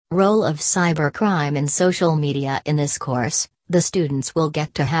Role of cybercrime in social media. In this course, the students will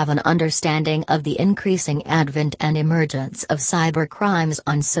get to have an understanding of the increasing advent and emergence of cybercrimes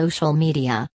on social media.